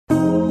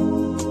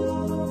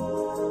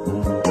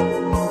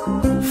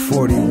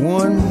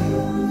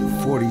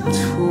41,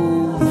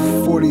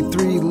 42,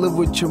 43, live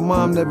with your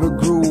mom, never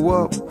grew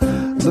up.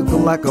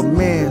 Looking like a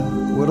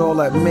man with all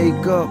that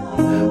makeup.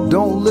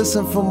 Don't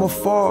listen from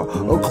afar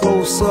or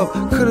close up.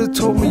 Could've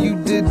told me you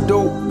did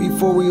dope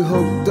before we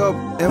hooked up.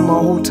 And my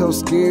hotel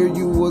scared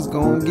you was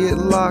gonna get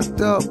locked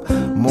up.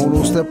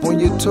 Mono step on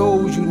your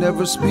toes, you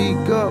never speak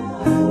up.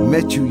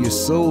 Met you, your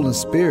soul and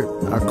spirit,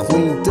 I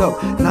cleaned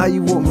up. Now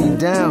you want me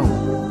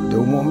down,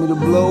 don't want me to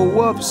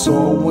blow up. So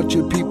I want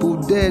your people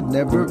dead,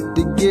 never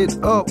to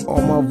get up.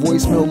 On my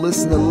voicemail,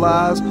 listen to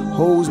lies,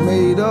 hoes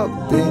made up.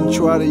 Then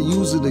try to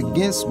use it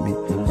against me.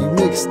 You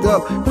mixed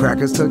up,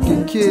 crackers tuck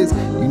your kids,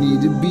 you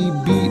need to be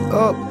beat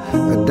up.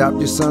 Adopt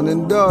your son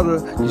and daughter,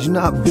 cause you're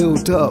not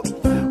built up.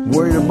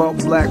 Worried about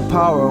black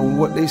power and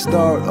what they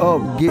start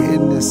up.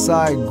 Getting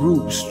inside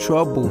groups,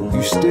 trouble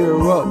you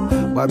stir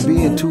up by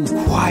being too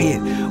quiet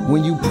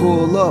when you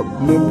pull up.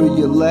 Remember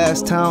your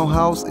last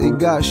townhouse, it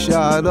got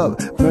shot up.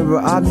 Remember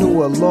I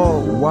knew a law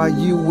while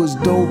you was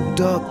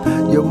doped up.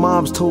 Your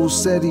mom's told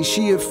Seti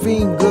she a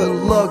fiend,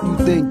 good luck.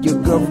 You think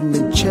your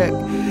government check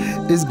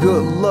it's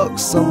good luck,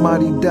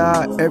 somebody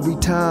die every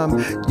time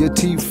your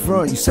teeth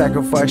front. You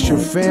sacrifice your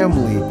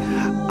family,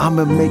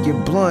 I'ma make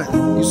it blunt.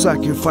 You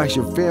sacrifice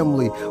your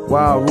family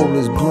while I roll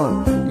this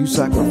blunt. You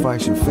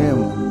sacrifice your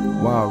family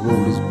while I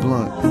roll this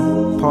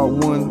blunt. Part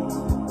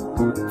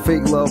 1,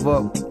 Fake Love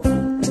Up,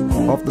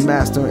 off the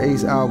Master and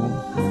Ace album.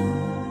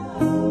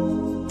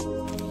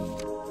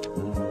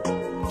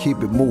 Keep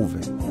it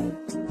moving.